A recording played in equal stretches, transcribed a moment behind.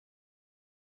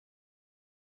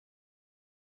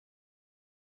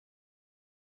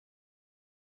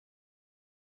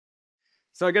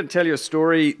So I'm going to tell you a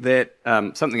story that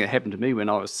something that happened to me when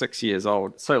I was 6 years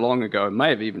old. So long ago, I may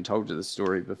have even told you this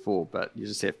story before, but you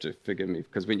just have to forgive me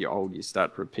because when you're old, you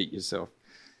start to repeat yourself.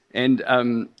 And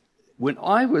when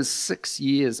I was 6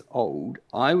 years old,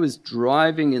 I was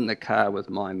driving in the car with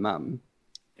my mum,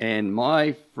 and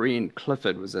my friend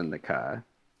Clifford was in the car,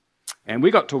 and we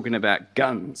got talking about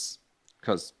guns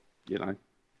because,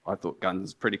 I thought guns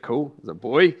was pretty cool as a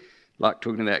boy, like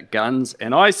talking about guns.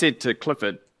 And I said to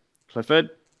Clifford,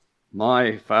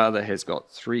 my father has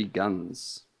got 3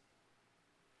 guns,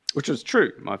 which was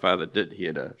true. My father did. He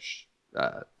had a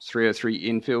 303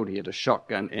 Enfield, he had a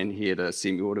shotgun, and he had a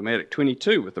semi-automatic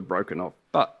 22 with a broken off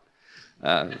butt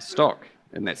stock,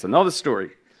 and that's another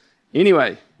story.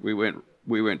 Anyway, we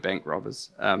weren't bank robbers.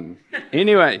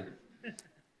 Anyway,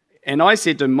 and I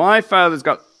said to him, my father's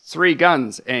got 3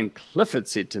 guns, and Clifford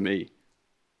said to me,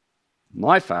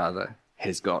 my father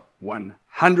has got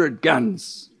 100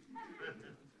 guns.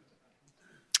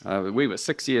 We were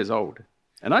 6 years old,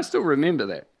 and I still remember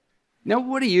that. Now,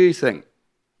 what do you think?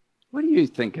 What do you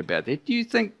think about that? Do you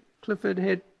think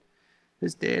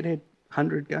his dad had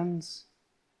 100 guns?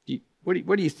 What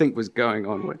do you think was going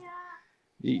on with?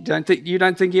 You don't think he had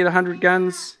 100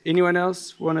 guns? Anyone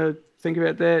else want to think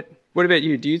about that? What about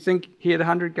you? Do you think he had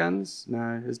 100 guns?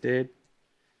 No, his dad.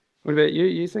 What about you?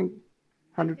 You think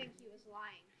 100? I think he was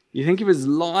lying. You think he was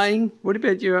lying? What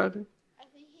about you, Arthur? I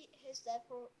think his dad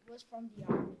was from the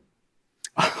army.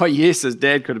 Oh, yes, his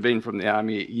dad could have been from the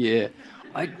army, yeah.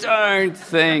 I don't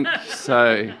think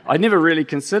so. I never really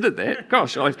considered that.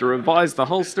 Gosh, I'll have to revise the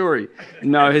whole story.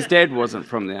 No, his dad wasn't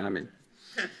from the army.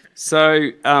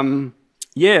 So,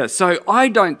 so I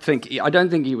don't think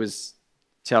he was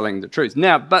telling the truth.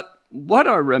 Now, but what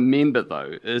I remember,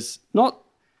 though, is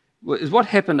what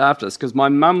happened after this, because my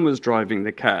mum was driving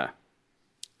the car.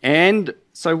 And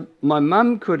so my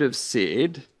mum could have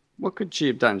said, what could she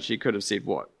have done? She could have said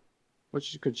what? What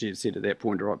could she have said at that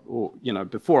point, or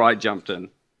before I jumped in?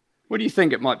 What do you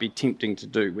think it might be tempting to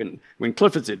do when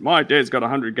Clifford said, my dad's got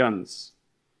 100 guns?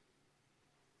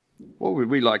 What would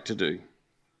we like to do?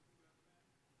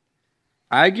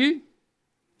 Argue?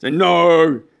 Say,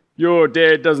 no, your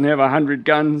dad doesn't have 100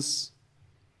 guns.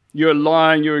 You're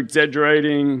lying, you're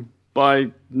exaggerating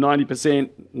by 90%,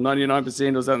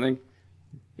 99% or something.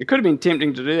 It could have been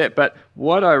tempting to do that, but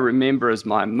what I remember is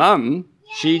my mum,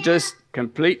 she just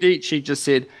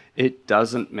said, it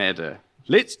doesn't matter.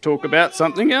 Let's talk about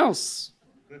something else.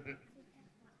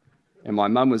 And my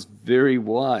mum was very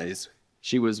wise.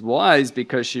 She was wise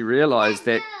because she realized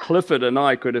that Clifford and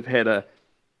I could have had a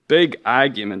big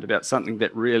argument about something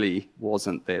that really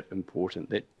wasn't that important,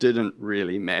 that didn't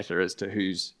really matter as to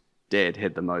whose dad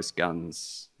had the most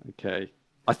guns. Okay.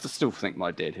 I still think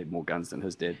my dad had more guns than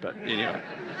his dad, but anyway.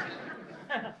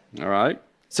 All right.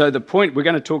 So the point, we're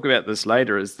going to talk about this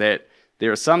later, is that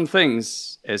there are some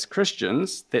things as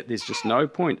Christians that there's just no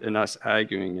point in us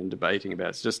arguing and debating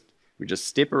about. We just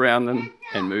step around them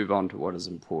and move on to what is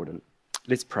important.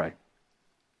 Let's pray.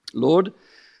 Lord,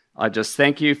 I just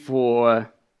thank you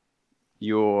for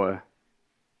your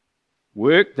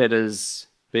work that is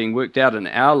being worked out in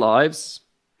our lives.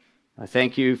 I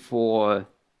thank you for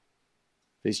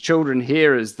these children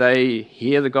here as they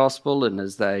hear the gospel and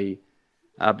as they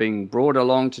are being brought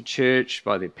along to church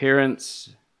by their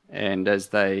parents, and as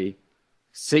they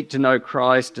seek to know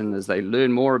Christ and as they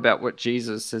learn more about what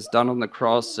Jesus has done on the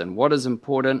cross and what is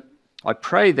important. I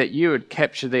pray that you would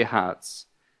capture their hearts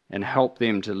and help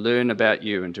them to learn about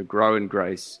you and to grow in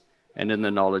grace and in the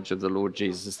knowledge of the Lord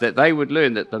Jesus, that they would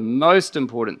learn that the most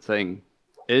important thing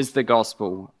is the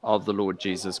gospel of the Lord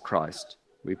Jesus Christ.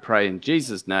 We pray in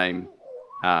Jesus' name.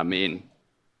 Amen.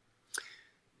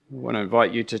 I want to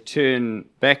invite you to turn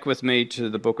back with me to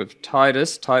the book of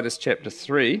Titus chapter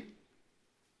 3.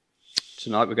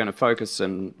 Tonight we're going to focus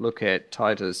and look at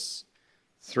Titus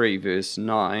 3 verse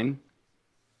 9.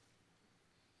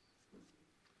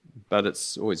 But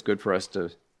it's always good for us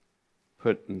to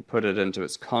put it into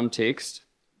its context.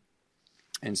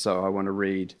 And so I want to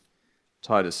read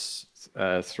Titus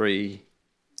 3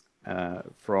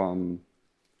 from...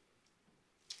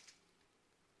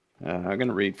 I'm going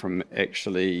to read from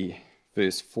actually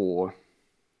verse 4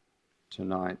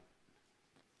 tonight.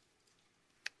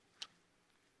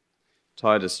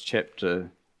 Titus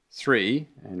chapter 3,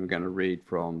 and we're going to read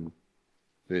from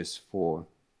verse 4.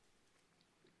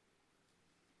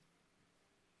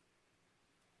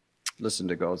 Listen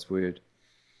to God's word.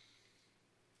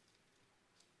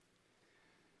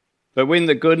 But when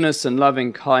the goodness and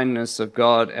loving kindness of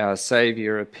God our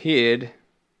Saviour appeared,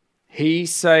 He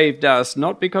saved us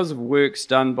not because of works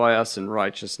done by us in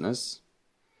righteousness,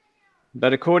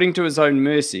 but according to his own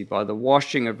mercy, by the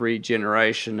washing of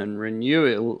regeneration and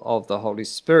renewal of the Holy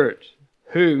Spirit,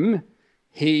 whom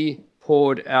he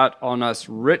poured out on us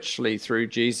richly through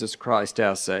Jesus Christ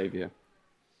our Saviour,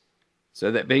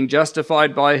 so that being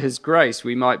justified by his grace,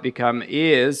 we might become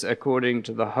heirs according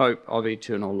to the hope of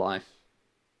eternal life.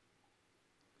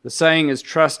 The saying is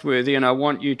trustworthy, and I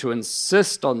want you to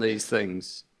insist on these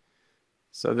things,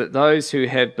 so that those who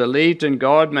have believed in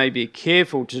God may be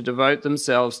careful to devote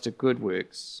themselves to good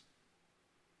works.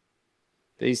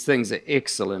 These things are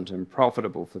excellent and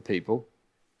profitable for people,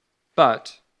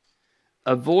 but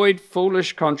avoid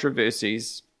foolish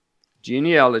controversies,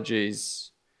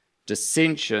 genealogies,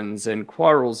 dissensions, and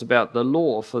quarrels about the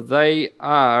law, for they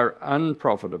are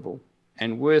unprofitable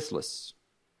and worthless.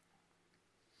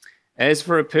 As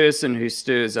for a person who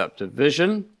stirs up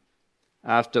division,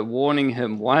 after warning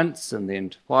him once and then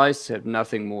twice, have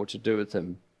nothing more to do with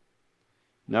him,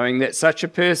 knowing that such a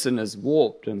person is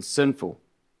warped and sinful.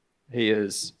 He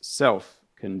is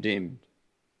self-condemned.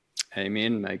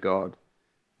 Amen. May God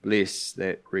bless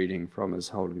that reading from his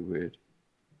holy word.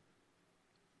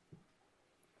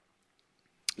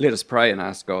 Let us pray and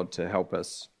ask God to help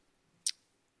us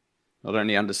not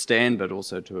only understand but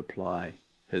also to apply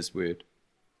his word.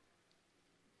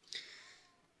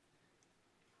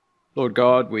 Lord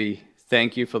God, we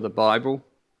thank you for the Bible.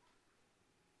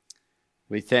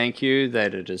 We thank you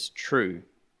that it is true.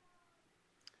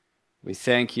 We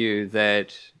thank you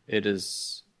that it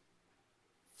is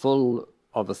full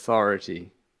of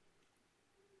authority.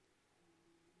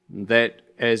 That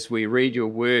as we read your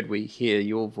word, we hear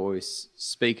your voice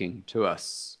speaking to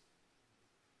us.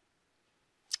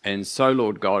 And so,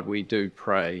 Lord God, we do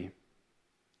pray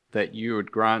that you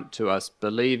would grant to us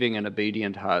believing and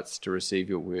obedient hearts to receive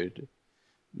your word.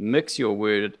 Mix your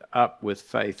word up with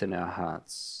faith in our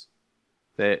hearts,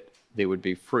 that there would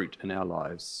be fruit in our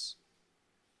lives.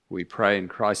 We pray in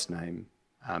Christ's name.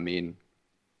 Amen.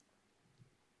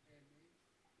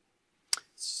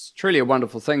 It's truly a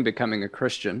wonderful thing becoming a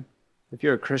Christian. If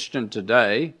you're a Christian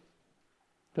today,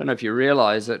 I don't know if you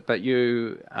realize it, but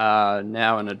you are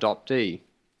now an adoptee.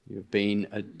 You've been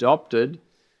adopted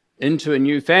into a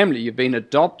new family. You've been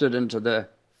adopted into the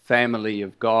family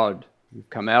of God. You've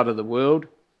come out of the world.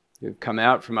 You've come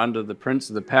out from under the prince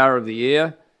of the power of the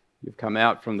air. You've come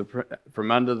out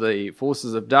from under the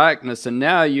forces of darkness, and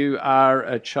now you are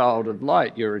a child of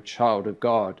light. You're a child of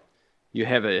God. You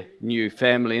have a new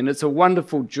family, and it's a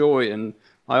wonderful joy, and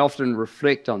I often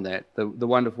reflect on that, the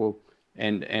wonderful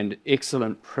and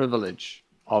excellent privilege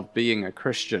of being a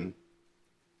Christian.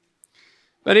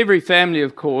 But every family,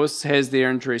 of course, has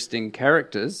their interesting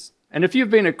characters. And if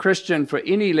you've been a Christian for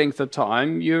any length of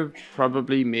time, you've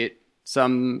probably met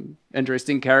some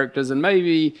interesting characters and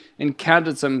maybe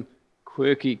encountered some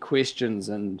quirky questions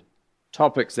and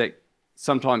topics that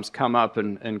sometimes come up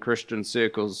in Christian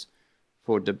circles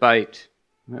for debate.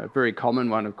 A very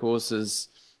common one, of course, is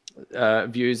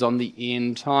views on the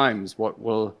end times. What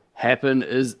will happen?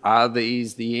 Are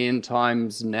these the end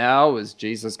times now? Is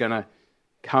Jesus going to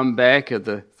come back? Are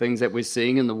the things that we're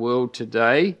seeing in the world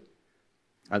today,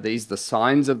 are these the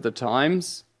signs of the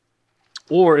times?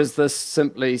 Or is this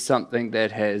simply something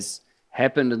that has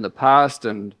happened in the past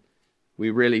and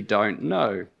we really don't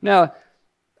know? Now,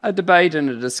 a debate and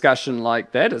a discussion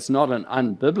like that, it's not an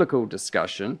unbiblical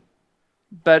discussion,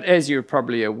 but as you're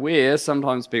probably aware,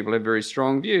 sometimes people have very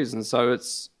strong views, and so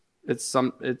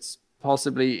it's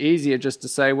possibly easier just to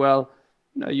say, well,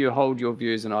 no, you hold your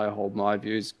views and I hold my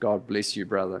views. God bless you,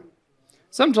 brother.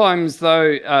 Sometimes,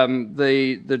 though,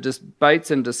 the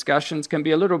debates and discussions can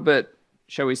be a little bit,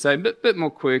 shall we say, a bit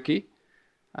more quirky.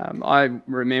 I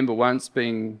remember once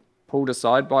being pulled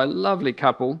aside by a lovely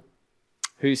couple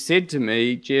who said to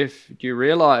me, Jeff, do you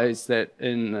realize that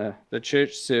in the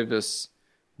church service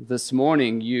this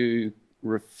morning you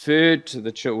referred to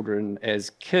the children as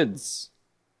kids?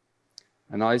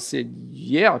 And I said,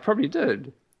 yeah, I probably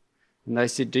did. And they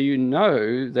said, do you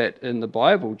know that in the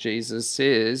Bible Jesus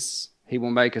says he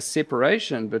will make a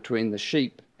separation between the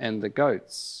sheep and the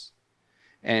goats?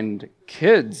 And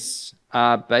kids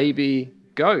are baby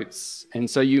goats. And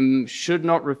so you should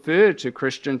not refer to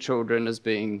Christian children as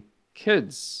being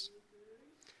kids.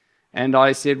 And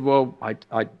I said, well,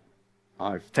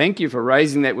 I thank you for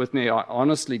raising that with me. I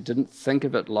honestly didn't think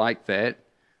of it like that.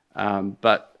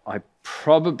 But I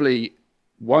probably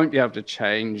won't be able to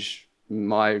change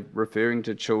my referring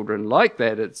to children like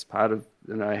that. It's part of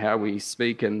how we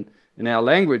speak in our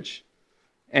language.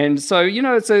 And so,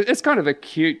 it's kind of a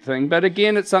cute thing, but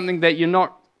again, it's something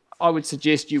that I would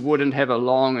suggest you wouldn't have a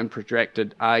long and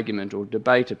protracted argument or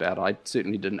debate about. I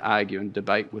certainly didn't argue and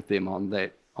debate with them on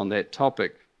that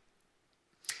topic.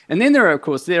 And then there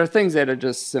are things that are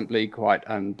just simply quite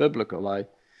unbiblical.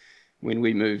 When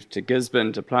we moved to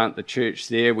Gisborne to plant the church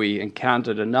there, we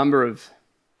encountered a number of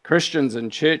Christians in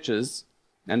churches,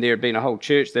 and there had been a whole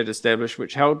church that established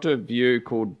which held to a view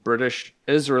called British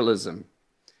Israelism.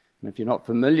 And if you're not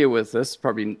familiar with this,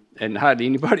 probably, and hardly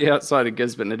anybody outside of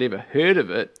Gisborne had ever heard of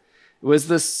it, it was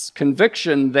this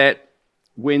conviction that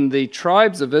when the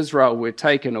tribes of Israel were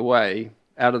taken away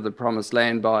out of the promised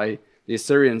land by the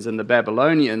Assyrians and the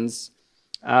Babylonians,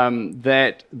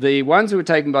 that the ones who were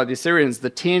taken by the Assyrians, the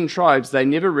 10 tribes, they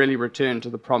never really returned to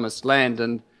the promised land.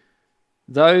 And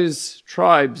those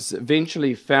tribes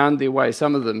eventually found their way,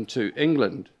 some of them, to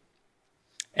England.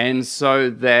 And so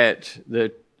that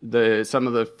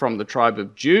from the tribe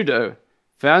of Judah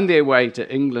found their way to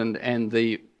England, and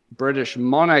the British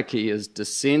monarchy is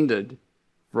descended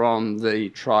from the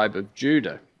tribe of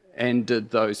Judah. And did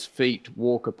those feet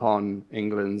walk upon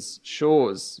England's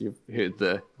shores? You've heard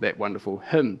that wonderful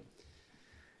hymn.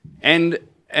 And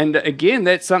again,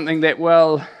 that's something that,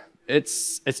 well,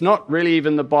 it's not really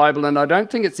even the Bible, and I don't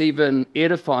think it's even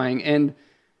edifying. And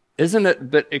isn't it a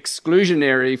bit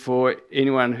exclusionary for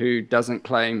anyone who doesn't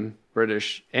claim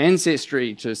British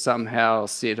ancestry to somehow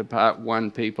set apart one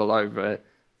people over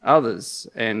others?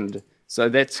 And so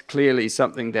that's clearly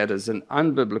something that is an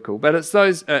unbiblical, but it's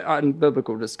those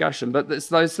unbiblical discussion, but it's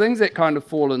those things that kind of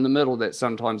fall in the middle that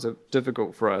sometimes are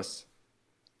difficult for us.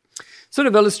 Sort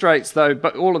of illustrates, though,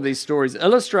 but all of these stories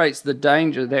illustrates the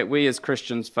danger that we as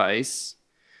Christians face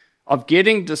of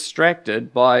getting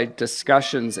distracted by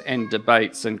discussions and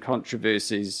debates and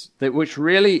controversies that which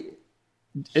really,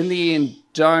 in the end,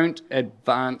 don't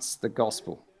advance the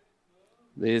gospel.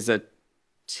 There's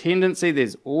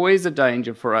always a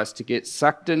danger for us to get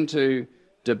sucked into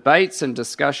debates and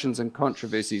discussions and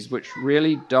controversies which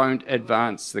really don't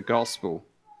advance the gospel.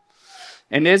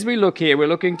 And as we look here, we're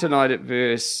looking tonight at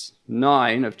verse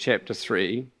 9 of chapter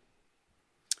 3,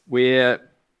 where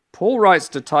Paul writes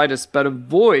to Titus, "But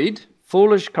avoid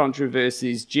foolish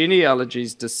controversies,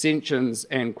 genealogies, dissensions,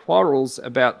 and quarrels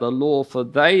about the law, for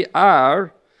they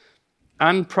are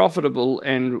unprofitable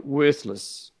and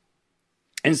worthless."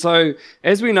 And so,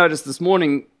 as we noticed this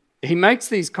morning, he makes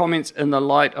these comments in the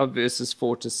light of verses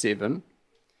 4 to 7,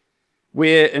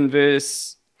 where in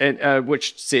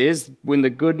which says, "When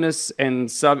the goodness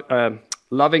and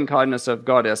loving kindness of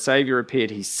God our Saviour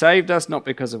appeared, he saved us not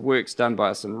because of works done by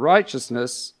us in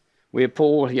righteousness," where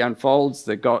Paul, he unfolds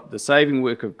the saving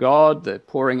work of God, the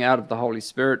pouring out of the Holy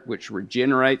Spirit, which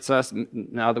regenerates us,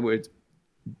 in other words,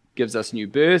 gives us new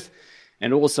birth,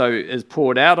 and also is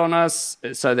poured out on us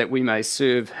so that we may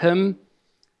serve him.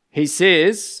 He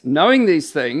says, knowing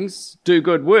these things, do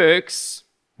good works,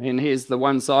 and here's the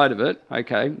one side of it,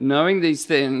 okay, knowing these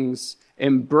things,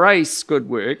 embrace good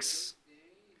works,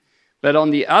 but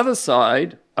on the other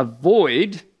side,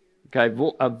 avoid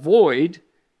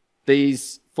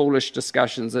these foolish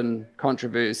discussions and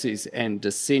controversies and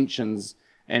dissensions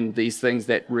and these things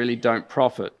that really don't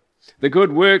profit. The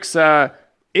good works are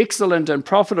excellent and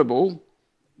profitable.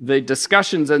 The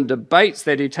discussions and debates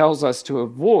that he tells us to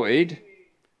avoid,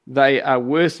 they are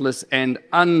worthless and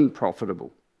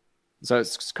unprofitable. So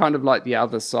it's kind of like the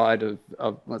other side of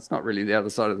well, it's not really the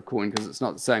other side of the coin because it's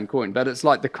not the same coin, but it's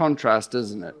like the contrast,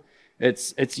 isn't it?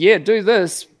 It's do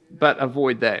this, but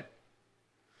avoid that.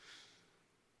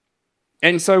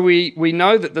 And so we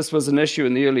know that this was an issue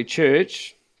in the early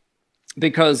church,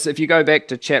 because if you go back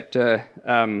to chapter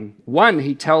 1,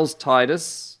 he tells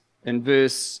Titus in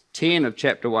verse 10 of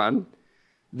chapter 1,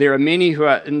 "There are many who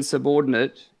are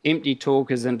insubordinate, empty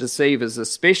talkers and deceivers,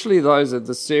 especially those of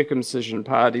the circumcision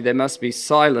party. They must be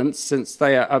silenced, since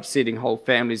they are upsetting whole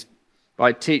families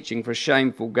by teaching for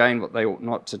shameful gain what they ought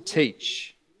not to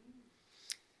teach."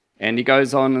 And he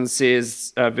goes on and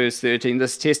says, verse 13,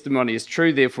 "This testimony is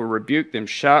true, therefore rebuke them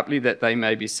sharply, that they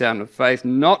may be sound of faith,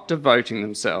 not devoting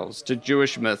themselves to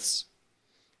Jewish myths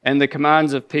and the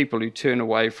commands of people who turn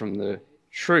away from the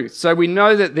truth." So we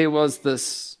know that there was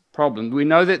this problem. We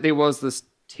know that there was this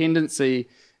tendency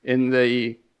in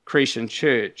the Cretan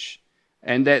church,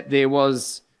 and that there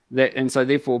was that, and so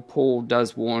therefore Paul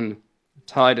does warn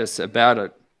Titus about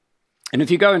it. And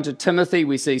if you go into Timothy,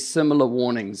 we see similar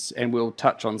warnings, and we'll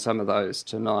touch on some of those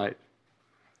tonight.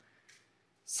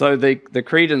 So the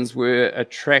Cretans were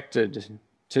attracted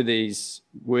to these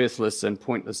worthless and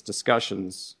pointless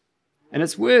discussions. And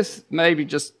it's worth maybe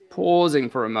just pausing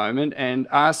for a moment and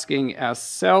asking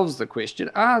ourselves the question,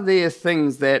 are there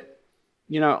things that,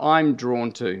 I'm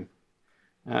drawn to?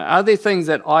 Are there things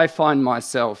that I find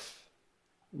myself,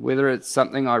 whether it's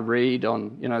something I read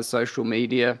on, social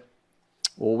media,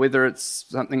 or whether it's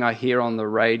something I hear on the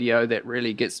radio that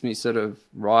really gets me sort of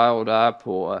riled up,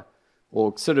 or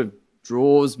sort of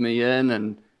draws me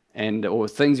in, and or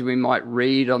things we might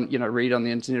read on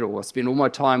the internet, or spend all my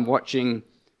time watching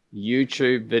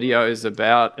YouTube videos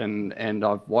about, and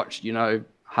I've watched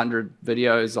 100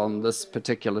 videos on this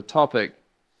particular topic.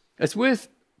 It's worth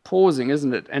pausing,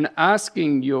 isn't it, and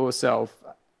asking yourself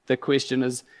the question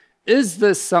is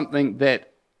this something that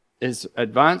is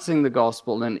advancing the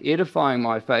gospel and edifying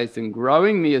my faith and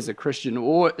growing me as a Christian,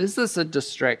 or is this a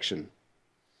distraction?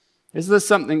 Is this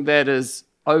something that is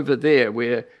over there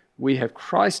where we have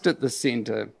Christ at the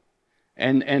center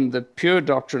and the pure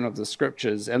doctrine of the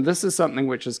scriptures, and this is something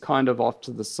which is kind of off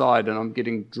to the side and I'm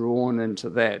getting drawn into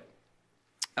that?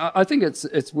 I think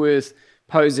it's worth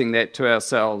posing that to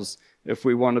ourselves if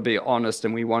we want to be honest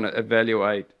and we want to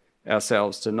evaluate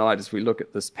ourselves tonight as we look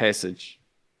at this passage.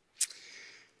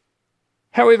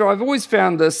 However, I've always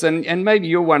found this, and maybe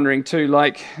you're wondering too,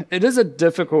 like, it is a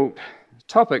difficult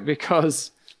topic,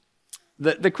 because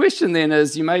the question then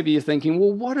is, you're thinking,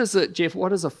 well, what is it, Jeff?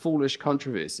 What is a foolish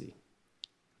controversy?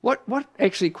 What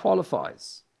actually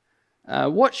qualifies?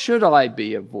 What should I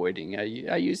be avoiding? Are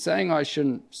you saying I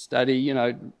shouldn't study,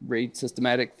 read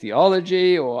systematic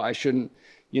theology, or I shouldn't,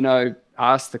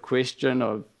 ask the question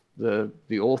of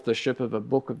the authorship of a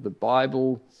book of the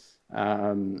Bible,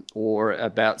 or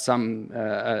about some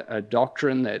a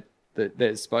doctrine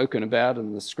that's spoken about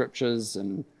in the scriptures,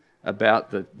 and about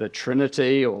the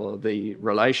Trinity, or the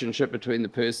relationship between the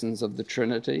persons of the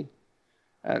Trinity?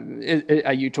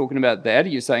 Are you talking about that? Are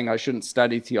you saying I shouldn't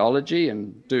study theology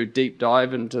and do deep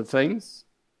dive into things?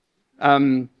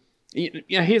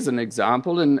 Here's an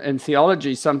example. In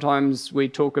theology, sometimes we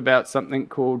talk about something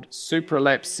called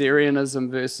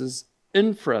supralapsarianism versus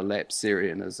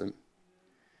infralapsarianism.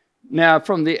 Now,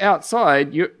 from the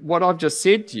outside, what I've just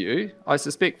said to you, I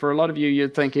suspect for a lot of you, you're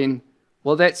thinking,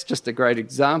 well, that's just a great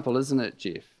example, isn't it,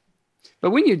 Jeff?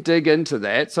 But when you dig into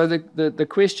that, so the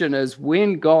question is,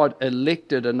 when God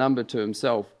elected a number to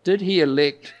himself, did he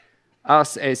elect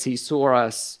us as he saw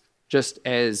us, just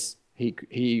as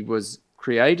he was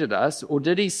created us, or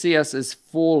did he see us as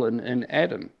fallen in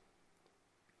Adam?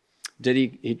 Did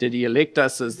he elect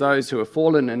us as those who are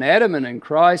fallen in Adam and in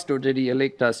Christ, or did he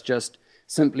elect us just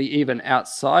simply even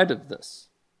outside of this?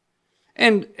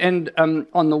 And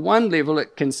on the one level,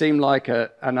 it can seem like an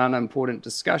unimportant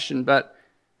discussion, but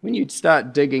when you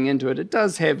start digging into it, it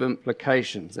does have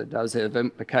implications. It does have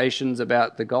implications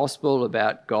about the gospel,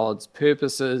 about God's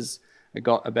purposes,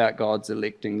 about God's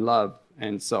electing love,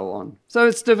 and so on. So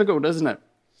it's difficult, isn't it?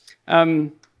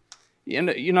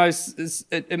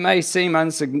 It may seem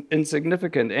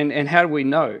insignificant, and how do we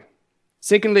know?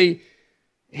 Secondly,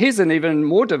 here's an even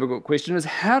more difficult question, is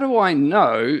how do I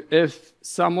know if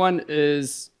someone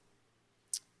is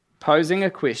posing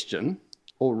a question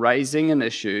or raising an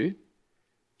issue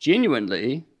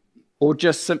genuinely, or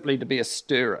just simply to be a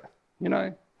stirrer?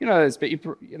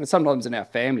 Sometimes in our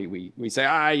family we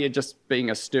say, you're just being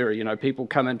a stirrer. People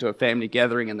come into a family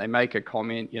gathering and they make a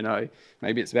comment,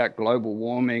 maybe it's about global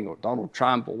warming or Donald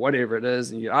Trump or whatever it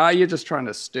is, and you're just trying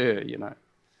to stir,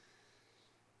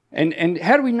 And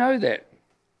how do we know that?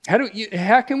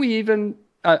 How can we even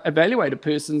evaluate a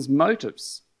person's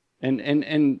motives?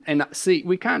 And see,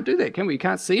 we can't do that, can we? We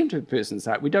can't see into a person's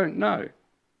heart. We don't know.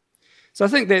 So I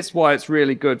think that's why it's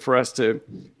really good for us to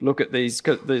look at this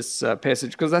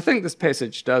passage, because I think this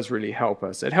passage does really help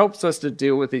us. It helps us to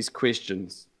deal with these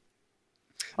questions.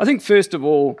 I think first of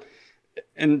all,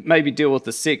 and maybe deal with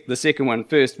the second one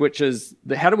first, which is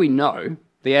how do we know?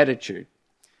 The attitude.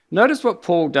 Notice what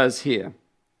Paul does here.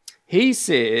 He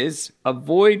says,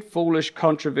 avoid foolish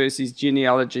controversies,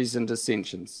 genealogies, and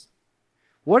dissensions.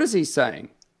 What is he saying?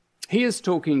 He is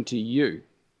talking to you,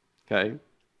 okay?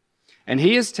 And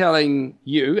he is telling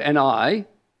you and I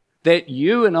that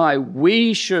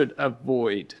we should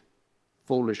avoid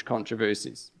foolish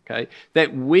controversies, okay?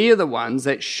 That we're the ones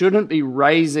that shouldn't be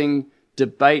raising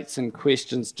debates and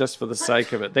questions just for the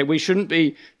sake of it, that we shouldn't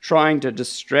be trying to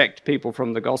distract people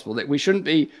from the gospel, that we shouldn't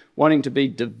be wanting to be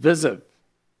divisive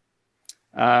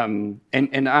and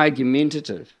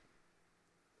argumentative.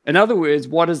 In other words,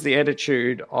 what is the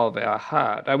attitude of our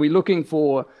heart? Are we looking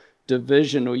for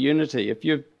division or unity? If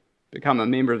you've become a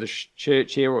member of the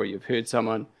church here, or you've heard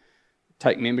someone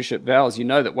take membership vows, you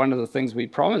know that one of the things we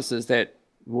promise is that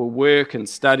we'll work and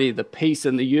study the peace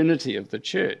and the unity of the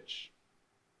church.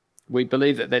 We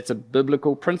believe that that's a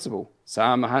biblical principle.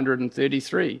 Psalm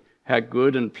 133, how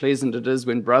good and pleasant it is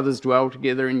when brothers dwell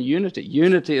together in unity.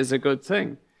 Unity is a good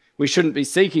thing. We shouldn't be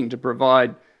seeking to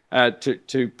provide,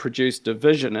 to produce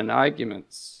division and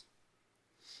arguments.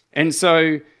 And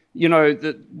so,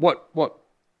 what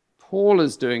Paul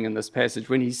is doing in this passage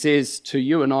when he says to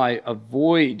you and I,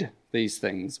 avoid these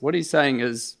things. What he's saying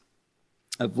is,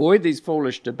 avoid these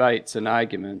foolish debates and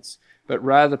arguments, but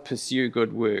rather pursue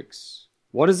good works.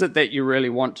 What is it that you really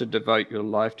want to devote your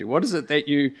life to? What is it that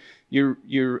you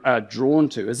are drawn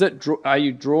to? Are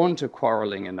you drawn to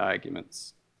quarreling and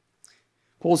arguments?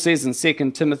 Paul says in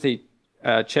 2 Timothy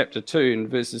chapter 2 in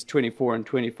verses 24 and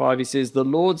 25, he says, the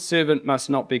Lord's servant must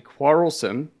not be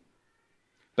quarrelsome,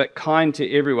 but kind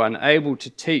to everyone, able to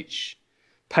teach,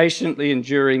 patiently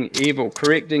enduring evil,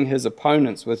 correcting his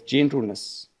opponents with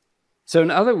gentleness. So in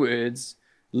other words,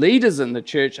 leaders in the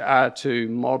church are to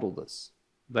model this.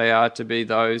 They are to be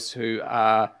those who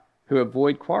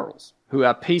avoid quarrels, who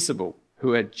are peaceable,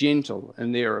 who are gentle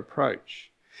in their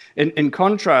approach. In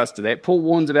contrast to that, Paul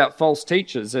warns about false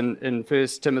teachers in 1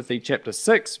 Timothy chapter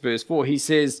 6, verse 4. He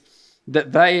says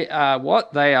that they are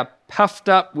what? They are puffed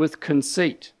up with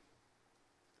conceit.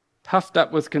 Puffed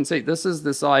up with conceit. This is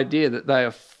this idea that they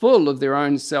are full of their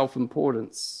own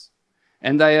self-importance.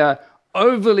 And they are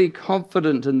overly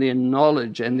confident in their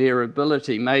knowledge and their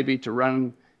ability maybe to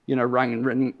run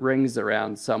rings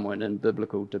around someone in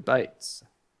biblical debates.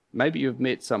 Maybe you've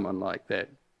met someone like that.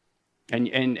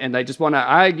 And they just want to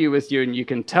argue with you, and you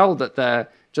can tell that they're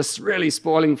just really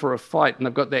spoiling for a fight, and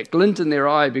they've got that glint in their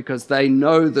eye because they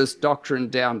know this doctrine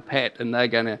down pat, and they're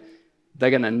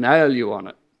gonna nail you on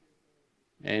it.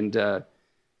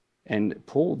 And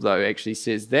Paul, though, actually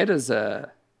says that is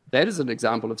an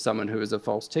example of someone who is a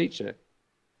false teacher.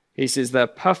 He says they're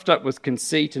puffed up with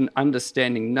conceit and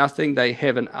understanding nothing. They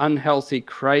have an unhealthy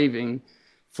craving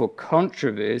for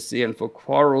controversy and for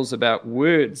quarrels about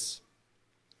words,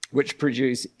 which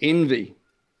produce envy,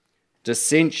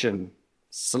 dissension,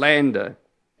 slander,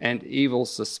 and evil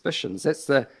suspicions. There's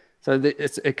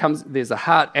a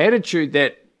heart attitude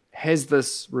that has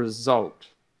this result,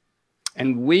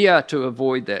 and we are to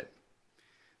avoid that.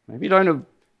 Maybe don't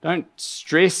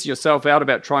stress yourself out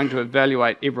about trying to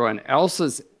evaluate everyone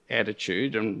else's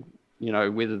attitude and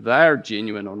whether they're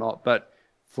genuine or not, but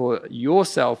for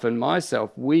yourself and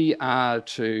myself, we are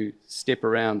to step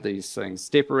around these things,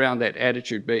 step around that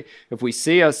attitude. If we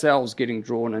see ourselves getting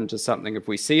drawn into something, if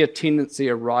we see a tendency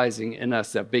arising in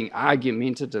us of being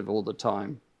argumentative all the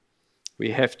time,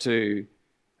 we have to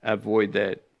avoid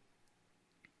that.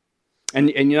 And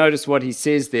you notice what he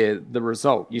says there, the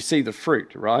result. You see the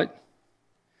fruit, right?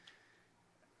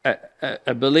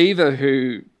 A believer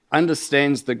who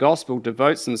understands the gospel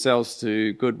devotes themselves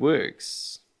to good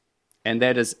works. And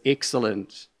that is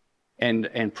excellent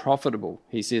and profitable,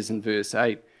 he says in verse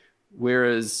 8.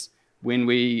 Whereas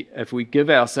if we give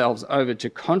ourselves over to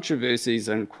controversies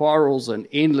and quarrels and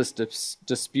endless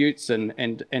disputes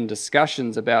and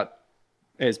discussions about,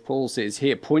 as Paul says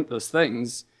here, pointless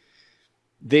things,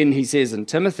 then he says in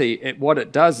Timothy, what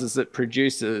it does is it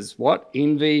produces what?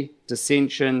 Envy,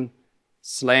 dissension,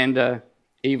 slander,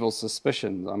 evil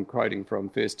suspicion. I'm quoting from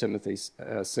 1 Timothy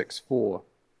 6:4.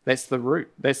 That's the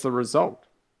root. That's the result.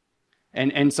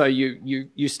 And so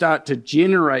you start to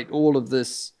generate all of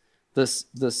this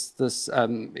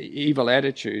evil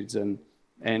attitudes and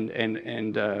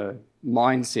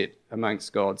mindset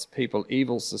amongst God's people,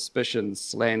 evil suspicion,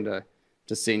 slander,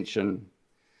 dissension.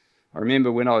 I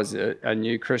remember when I was a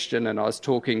new Christian and I was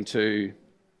talking to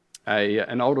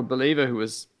an older believer who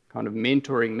was kind of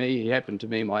mentoring me. He happened to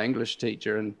be my English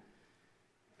teacher,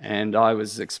 and I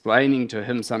was explaining to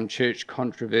him some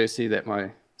controversy that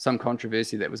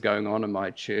was going on in my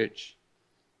church.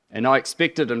 And I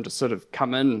expected him to sort of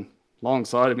come in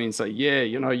alongside of me and say, yeah,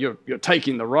 you're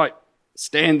taking the right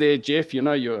stand there, Jeff.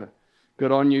 You're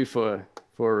good on you for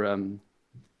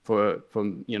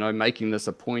making this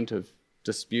a point of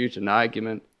dispute and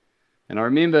argument. And I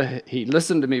remember he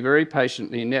listened to me very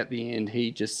patiently, and at the end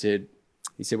he said,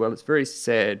 well, it's very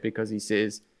sad, because he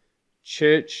says,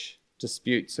 church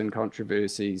disputes and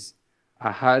controversies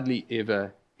are hardly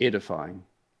ever edifying.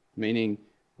 Meaning,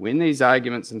 when these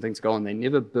arguments and things go on, they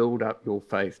never build up your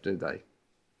faith, do they?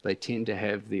 They tend to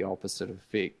have the opposite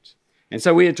effect. And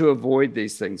so we are to avoid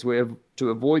these things. We are to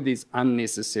avoid these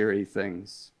unnecessary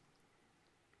things.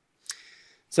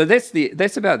 So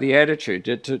that's about the attitude,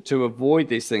 to avoid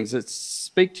these things. It's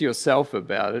speak to yourself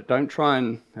about it. Don't try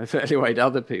and evaluate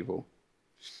other people.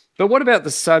 But what about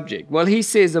the subject? Well, he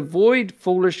says, avoid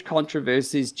foolish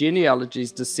controversies,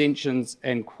 genealogies, dissensions,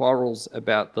 and quarrels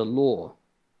about the law.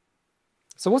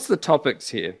 So what's the topics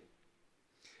here?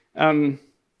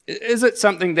 Is it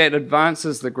something that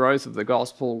advances the growth of the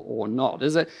gospel or not?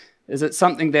 Is it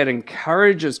something that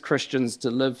encourages Christians to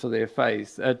live for their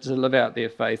faith, to live out their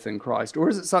faith in Christ? Or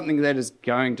is it something that is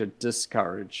going to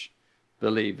discourage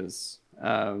believers?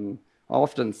 I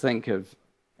often think of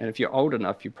And if you're old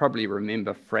enough, you probably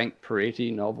remember Frank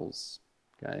Peretti novels.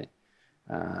 Okay,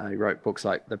 he wrote books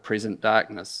like The Present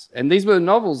Darkness. And these were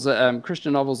novels,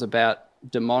 Christian novels about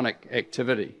demonic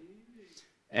activity.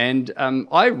 And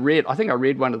I think I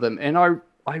read one of them, and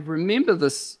I remember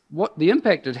this, what the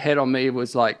impact it had on me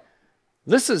was like,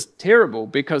 this is terrible,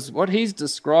 because what he's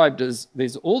described is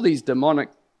there's all these demonic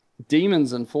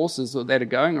demons and forces that are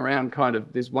going around kind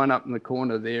of, there's one up in the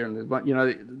corner there, and there's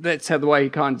one, that's how the way he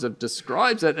kind of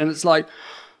describes it. And it's like,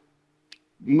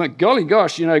 my golly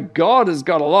gosh, God has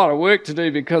got a lot of work to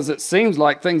do, because it seems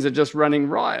like things are just running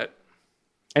riot.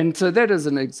 And so that is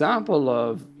an example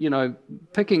of,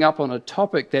 picking up on a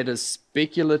topic that is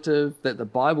speculative, that the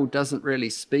Bible doesn't really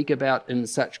speak about in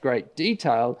such great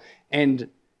detail, and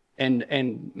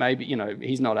maybe,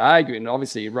 he's not arguing,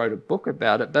 obviously he wrote a book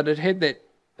about it, but it had that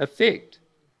effect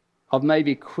of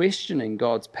maybe questioning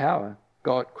God's power,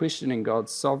 questioning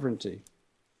God's sovereignty.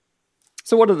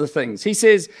 So what are the things? He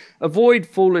says, avoid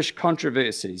foolish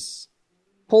controversies.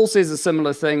 Paul says a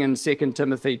similar thing in 2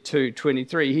 Timothy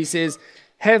 2:23. He says,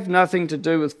 have nothing to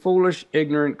do with foolish,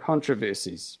 ignorant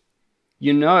controversies.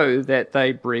 You know that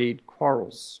they breed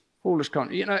quarrels.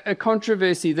 A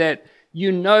controversy that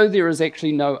there is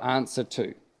actually no answer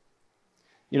to.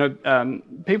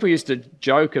 People used to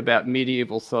joke about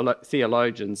medieval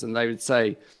theologians, and they would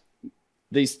say,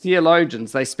 these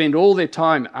theologians, they spend all their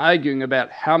time arguing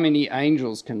about how many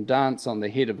angels can dance on the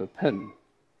head of a pin.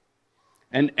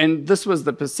 And this was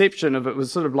the perception of it,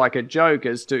 was sort of like a joke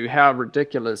as to how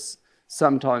ridiculous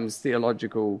sometimes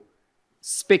theological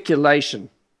speculation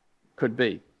could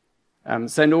be.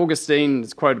 St. Augustine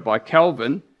is quoted by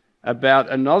Calvin about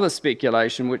another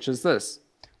speculation, which is this: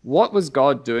 what was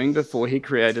God doing before he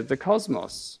created the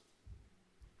cosmos?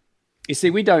 You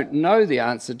see, we don't know the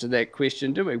answer to that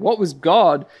question, do we? What was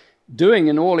God doing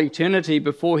in all eternity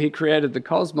before he created the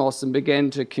cosmos and began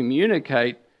to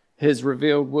communicate his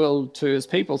revealed will to his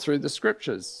people through the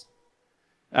scriptures?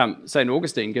 St.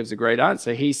 Augustine gives a great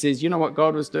answer. He says, you know what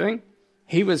God was doing?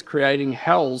 He was creating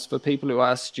hells for people who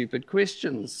ask stupid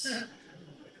questions.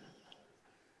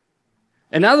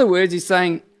 In other words, he's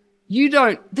saying,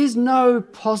 there's no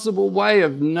possible way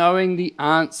of knowing the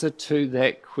answer to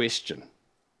that question.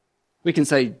 We can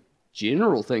say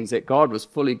general things, that God was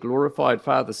fully glorified,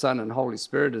 Father, Son, and Holy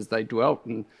Spirit, as they dwelt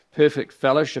in perfect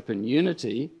fellowship and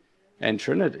unity and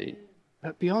Trinity.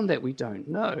 But beyond that, we don't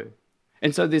know.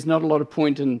 And so there's not a lot of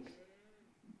point in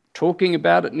talking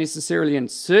about it necessarily, and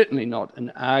certainly not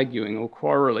in arguing or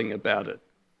quarreling about it.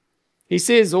 He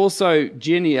says also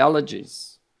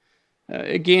genealogies.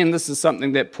 Again, this is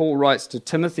something that Paul writes to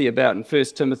Timothy about in 1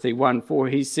 Timothy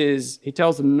 1:4. He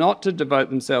tells them not to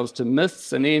devote themselves to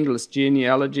myths and endless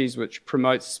genealogies which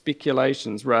promote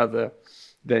speculations rather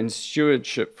than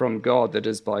stewardship from God that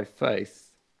is by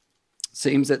faith.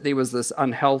 Seems that there was this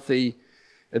unhealthy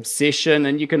obsession,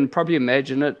 and you can probably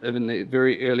imagine it in the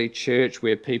very early church,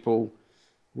 where people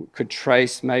could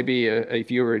trace, maybe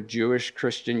if you were a Jewish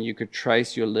Christian, you could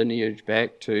trace your lineage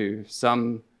back to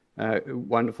some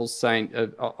wonderful saint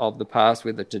of the past,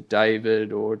 whether to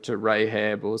David or to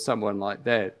Rahab or someone like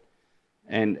that.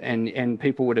 And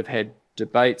people would have had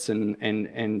debates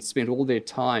and spent all their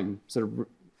time sort of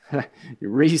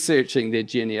researching their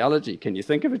genealogy. Can you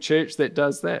think of a church that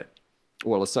does that?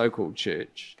 Well, a so-called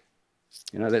church.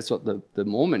 That's what the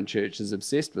Mormon church is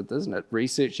obsessed with, isn't it?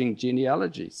 Researching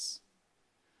genealogies.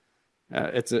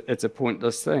 It's a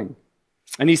pointless thing.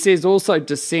 And he says also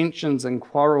dissensions and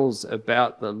quarrels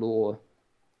about the law.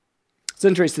 It's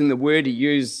interesting, the word he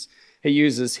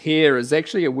uses here is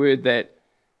actually a word that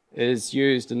is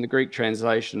used in the Greek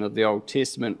translation of the Old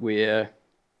Testament, where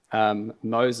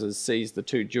Moses sees the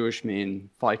two Jewish men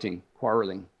fighting,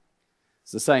 quarreling.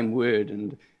 It's the same word.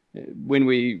 And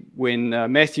when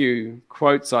Matthew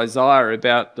quotes Isaiah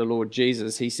about the Lord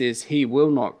Jesus, he says, he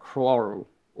will not quarrel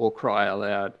or cry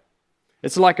aloud.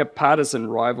 It's like a partisan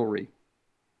rivalry.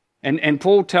 And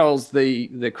Paul tells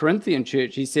the Corinthian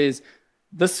church, he says,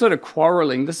 this sort of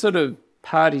quarreling, this sort of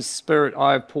party spirit,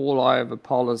 I have Paul, I have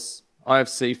Apollos, I have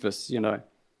Cephas,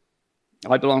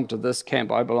 I belong to this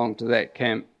camp, I belong to that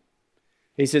camp.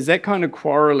 He says that kind of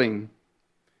quarreling,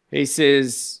 he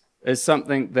says, is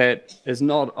something that is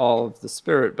not of the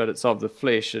spirit, but it's of the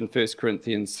flesh in 1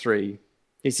 Corinthians 3.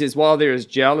 He says, while there is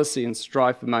jealousy and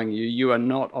strife among you, you are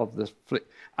not of the flesh.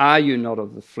 Are you not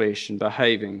of the flesh and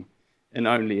behaving in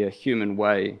only a human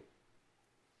way?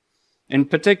 And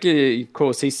particularly, of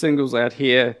course, he singles out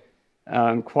here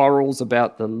quarrels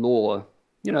about the law.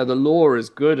 The law is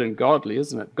good and godly,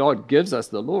 isn't it? God gives us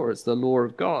the law. It's the law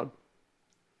of God.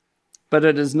 But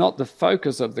it is not the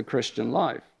focus of the Christian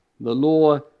life. The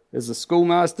law is a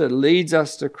schoolmaster, leads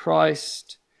us to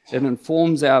Christ, It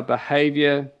informs our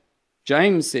behavior.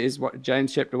 James says,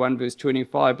 James chapter 1, verse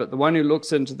 25, but the one who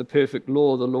looks into the perfect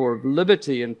law, the law of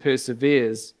liberty, and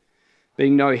perseveres,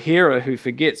 being no hearer who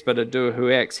forgets, but a doer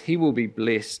who acts, he will be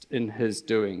blessed in his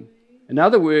doing. In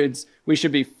other words, we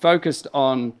should be focused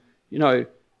on,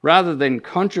 rather than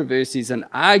controversies and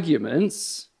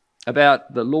arguments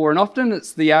about the law, and often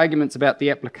it's the arguments about the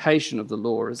application of the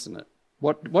law, isn't it?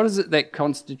 What is it that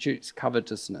constitutes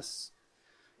covetousness?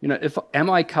 Am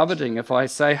I coveting if I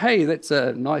say, hey, that's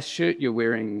a nice shirt you're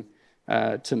wearing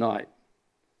tonight?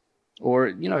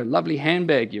 Or, lovely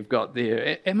handbag you've got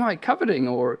there. Am I coveting?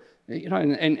 Or,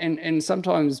 and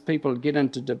sometimes people get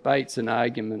into debates and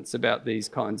arguments about these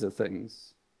kinds of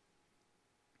things.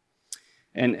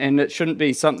 And it shouldn't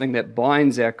be something that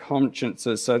binds our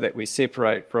consciences so that we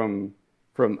separate from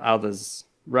others.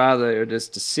 Rather, it is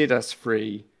to set us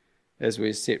free as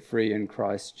we're set free in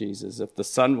Christ Jesus. If the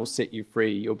Son will set you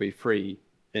free, you'll be free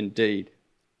indeed.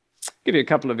 I'll give you a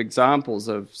couple of examples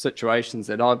of situations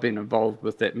that I've been involved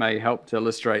with that may help to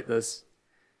illustrate this.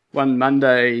 One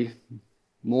Monday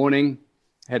morning,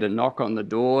 had a knock on the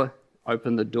door,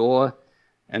 opened the door,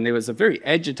 and there was a very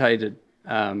agitated,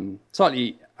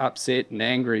 slightly upset and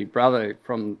angry brother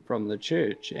from the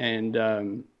church, and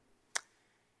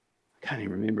I can't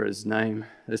even remember his name.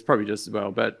 It's probably just as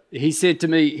well. But he said to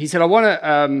me, I want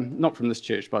to, not from this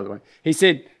church, by the way. He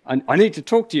said, I need to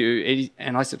talk to you.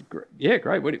 And I said, yeah,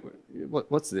 great.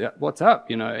 What's up?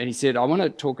 And he said, I want to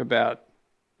talk about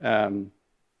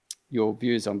your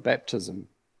views on baptism,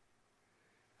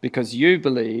 because you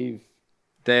believe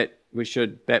that we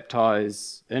should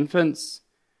baptize infants,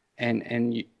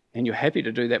 and you're happy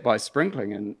to do that by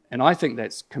sprinkling. And I think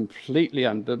that's completely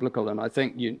unbiblical, and I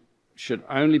think you should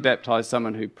only baptize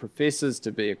someone who professes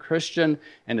to be a Christian,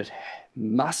 and it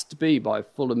must be by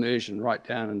full immersion right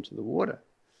down into the water.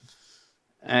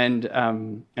 And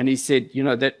he said,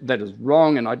 that is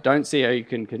wrong, and I don't see how you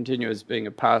can continue as being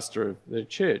a pastor of the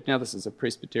church. Now, this is a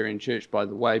Presbyterian church, by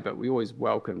the way, but we always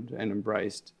welcomed and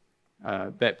embraced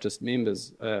Baptist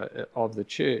members of the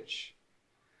church.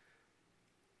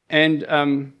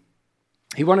 And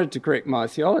he wanted to correct my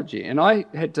theology, and I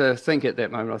had to think at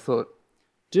that moment. I thought,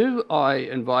 do I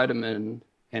invite him in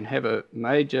and have a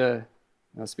major,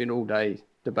 I spent all day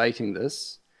debating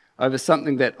this, over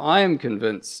something that I am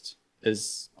convinced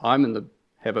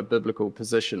have a biblical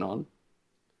position on,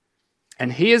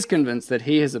 and he is convinced that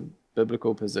he has a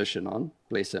biblical position on,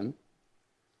 bless him,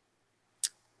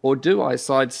 or do I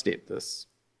sidestep this?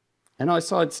 And I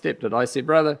sidestepped it. I said,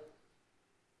 brother,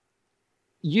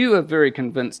 you are very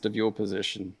convinced of your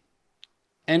position,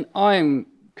 and I'm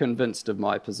convinced of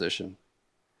my position.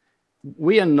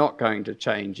 We are not going to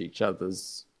change each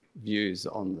other's views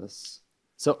on this.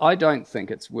 So I don't think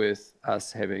it's worth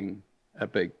us having a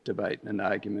big debate and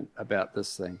argument about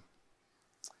this thing.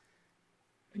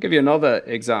 I'll give you another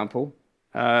example.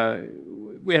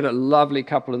 We had a lovely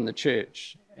couple in the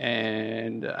church,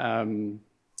 and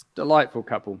delightful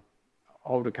couple,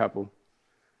 older couple.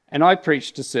 And I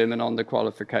preached a sermon on the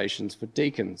qualifications for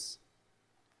deacons.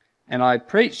 And I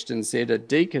preached and said a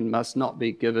deacon must not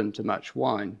be given to much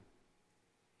wine.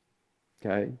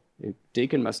 Okay, a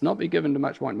deacon must not be given to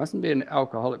much wine, mustn't be an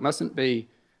alcoholic, mustn't be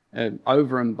an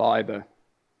over-imbiber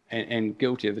and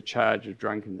guilty of the charge of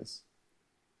drunkenness.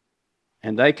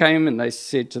 And they came and they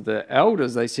said to the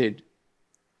elders, they said,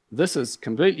 this is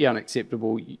completely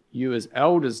unacceptable. You as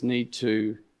elders need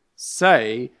to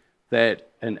say that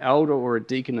an elder or a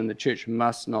deacon in the church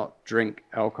must not drink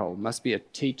alcohol, must be a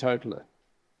teetotaler.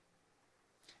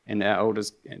 And our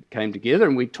elders came together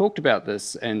and we talked about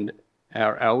this, and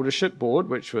our eldership board,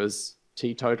 which was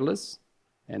teetotalers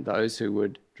and those who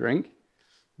would drink,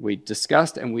 we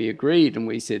discussed and we agreed, and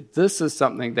we said, this is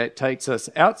something that takes us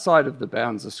outside of the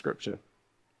bounds of Scripture.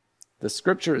 The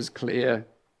Scripture is clear.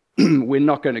 We're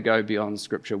not going to go beyond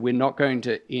Scripture. We're not going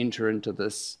to enter into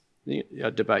this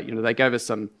debate. They gave us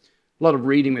a lot of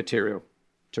reading material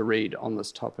to read on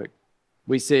this topic.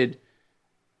 We said,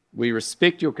 we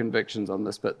respect your convictions on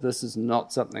this, but this is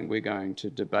not something we're going to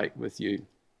debate with you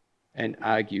and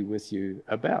argue with you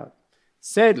about.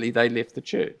 Sadly, they left the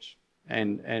church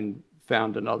and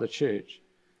found another church.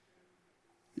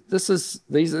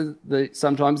 These are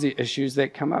sometimes the issues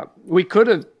that come up. I could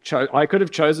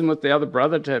have chosen with the other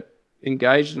brother to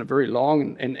engage in a very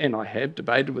long, and I have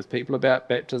debated with people about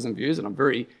baptism views, and I'm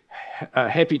very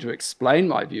happy to explain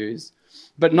my views,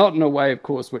 but not in a way, of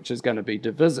course, which is going to be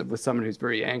divisive with someone who's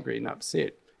very angry and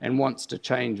upset and wants to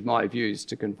change my views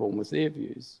to conform with their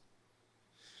views.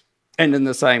 And in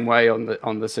the same way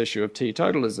on this issue of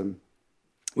teetotalism,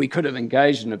 we could have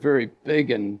engaged in a very big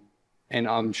and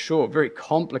I'm sure very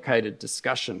complicated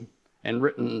discussion and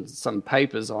written some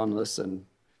papers on this and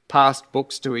passed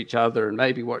books to each other and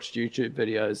maybe watched YouTube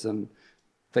videos and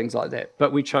things like that.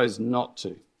 But we chose not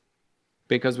to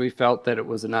because we felt that it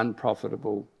was an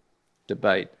unprofitable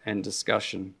debate and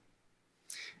discussion.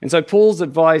 And so Paul's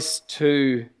advice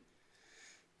to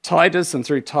Titus and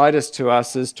through Titus to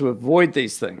us is to avoid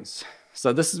these things.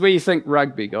 So this is where you think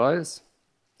rugby, guys.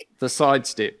 The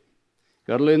sidestep.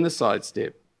 Got to learn the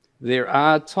sidestep. There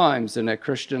are times in our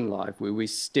Christian life where we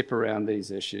step around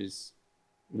these issues.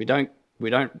 We don't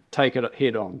take it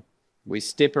head on. We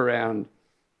step around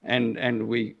and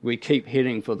we keep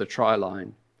heading for the try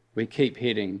line. We keep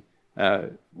heading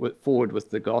forward with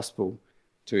the gospel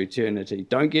to eternity.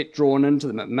 Don't get drawn into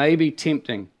them. It may be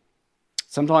tempting.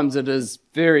 Sometimes it is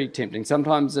very tempting.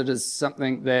 Sometimes it is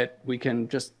something that we can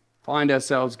just find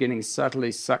ourselves getting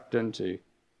subtly sucked into.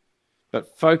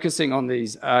 But focusing on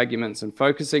these arguments and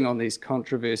focusing on these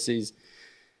controversies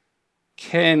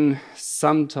can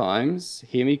sometimes,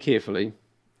 hear me carefully,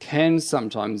 can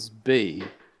sometimes be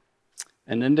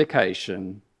an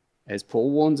indication, as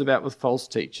Paul warns about with false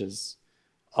teachers,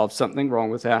 of something wrong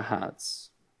with our hearts.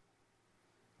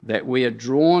 That we are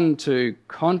drawn to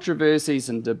controversies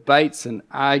and debates and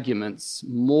arguments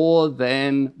more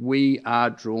than we are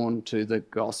drawn to the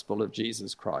gospel of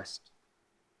Jesus Christ.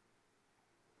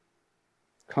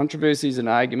 Controversies and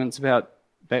arguments about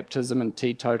baptism and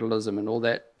teetotalism and all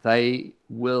that, they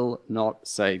will not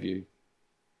save you.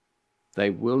 They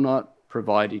will not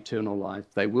provide eternal life.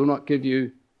 They will not give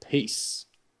you peace.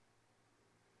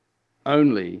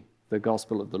 Only the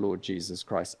gospel of the Lord Jesus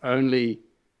Christ. Only,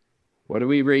 what do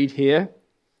we read here?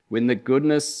 When the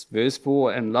goodness, verse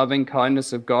 4, and loving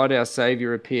kindness of God our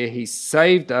Saviour appear, he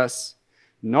saved us,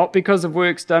 not because of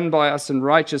works done by us in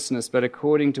righteousness, but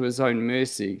according to his own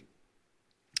mercy,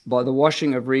 by the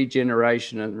washing of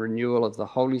regeneration and renewal of the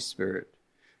Holy Spirit,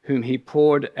 whom he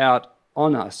poured out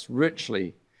on us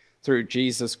richly through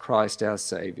Jesus Christ our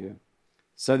Saviour,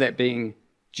 so that being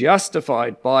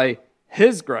justified by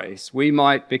his grace, we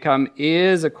might become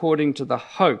heirs according to the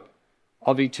hope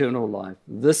of eternal life.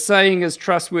 This saying is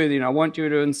trustworthy, and I want you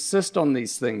to insist on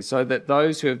these things so that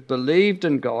those who have believed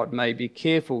in God may be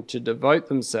careful to devote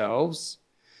themselves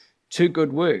to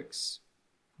good works.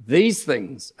 These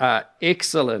things are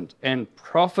excellent and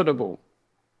profitable.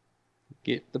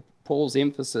 Get Paul's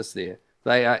emphasis there.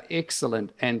 They are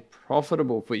excellent and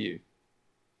profitable for you.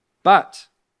 But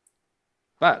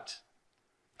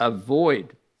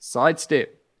avoid,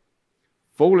 sidestep,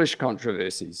 foolish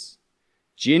controversies,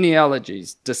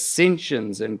 genealogies,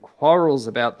 dissensions, and quarrels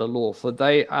about the law, for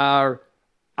they are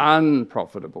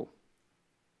unprofitable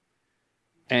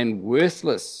and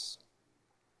worthless.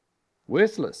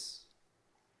 Worthless.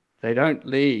 They don't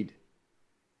lead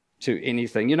to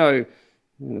anything. You know,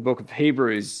 in the book of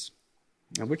Hebrews,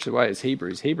 which way is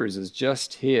Hebrews? Hebrews is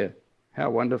just here. How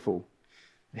wonderful.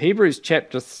 Hebrews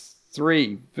chapter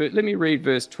 3, let me read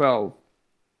verse 12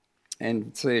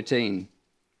 and 13.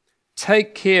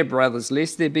 Take care, brothers,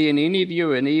 lest there be in any of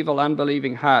you an evil,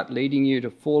 unbelieving heart leading you to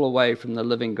fall away from the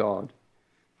living God.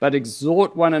 But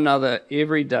exhort one another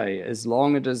every day, as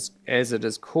long as it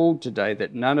is called today,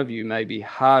 that none of you may be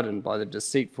hardened by the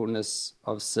deceitfulness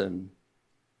of sin.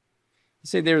 You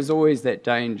see, there is always that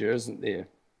danger, isn't there?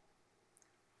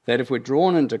 That if we're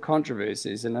drawn into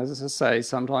controversies, and as I say,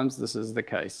 sometimes this is the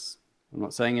case. I'm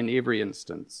not saying in every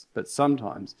instance, but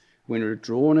sometimes when we're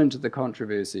drawn into the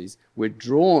controversies, we're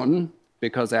drawn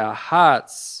because our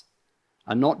hearts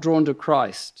are not drawn to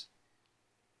Christ.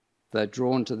 They're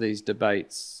drawn to these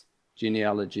debates,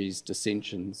 genealogies,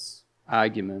 dissensions,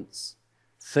 arguments,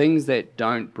 things that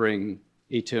don't bring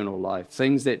eternal life,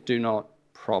 things that do not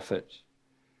profit.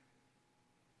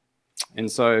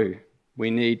 And so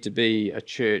we need to be a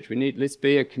church. Let's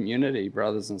be a community,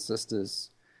 brothers and sisters,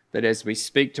 that as we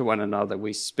speak to one another,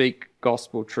 we speak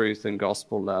gospel truth and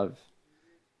gospel love,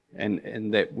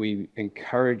 and that we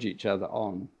encourage each other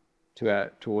on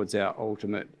towards our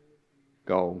ultimate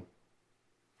goal.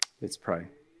 Let's pray.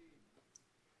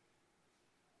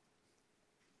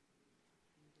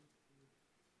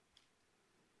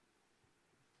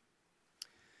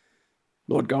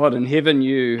 Lord God in heaven,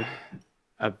 you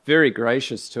are very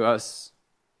gracious to us.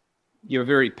 You're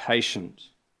very patient.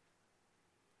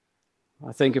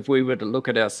 I think if we were to look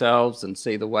at ourselves and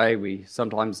see the way we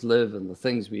sometimes live and the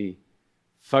things we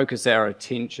focus our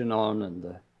attention on and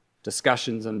the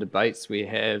discussions and debates we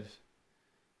have,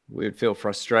 we would feel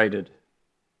frustrated.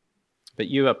 But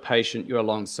you are patient, you are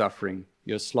long-suffering,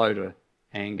 you're slow to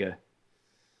anger.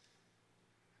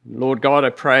 Lord God,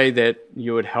 I pray that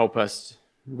you would help us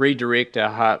redirect our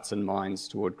hearts and minds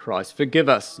toward Christ. Forgive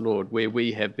us, Lord, where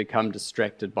we have become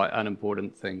distracted by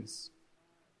unimportant things.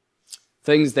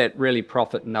 things that really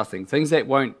profit nothing, things that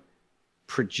won't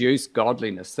produce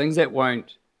godliness, things that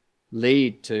won't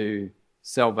lead to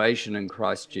salvation in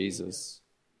Christ Jesus.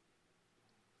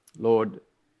 Lord,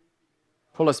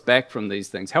 pull us back from these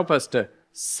things. Help us to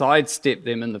sidestep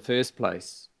them in the first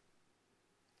place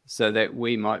so that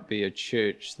we might be a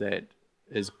church that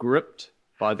is gripped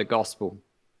by the gospel,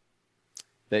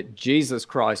 that Jesus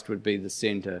Christ would be the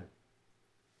center,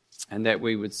 and that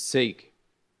we would seek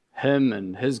him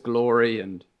and his glory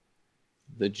and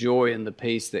the joy and the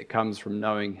peace that comes from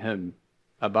knowing him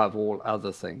above all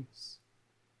other things.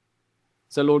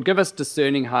 So Lord, give us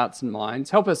discerning hearts and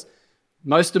minds. Help us,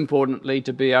 most importantly,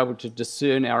 to be able to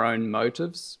discern our own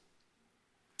motives,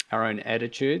 our own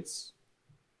attitudes,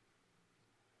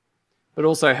 but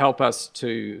also help us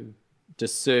to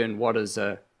discern what is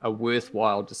a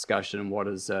worthwhile discussion and what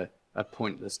is a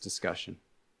pointless discussion.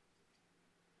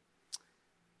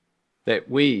 That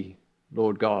we,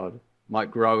 Lord God,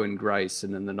 might grow in grace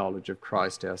and in the knowledge of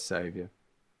Christ our Saviour,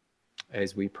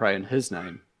 as we pray in his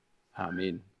name.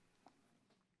 Amen.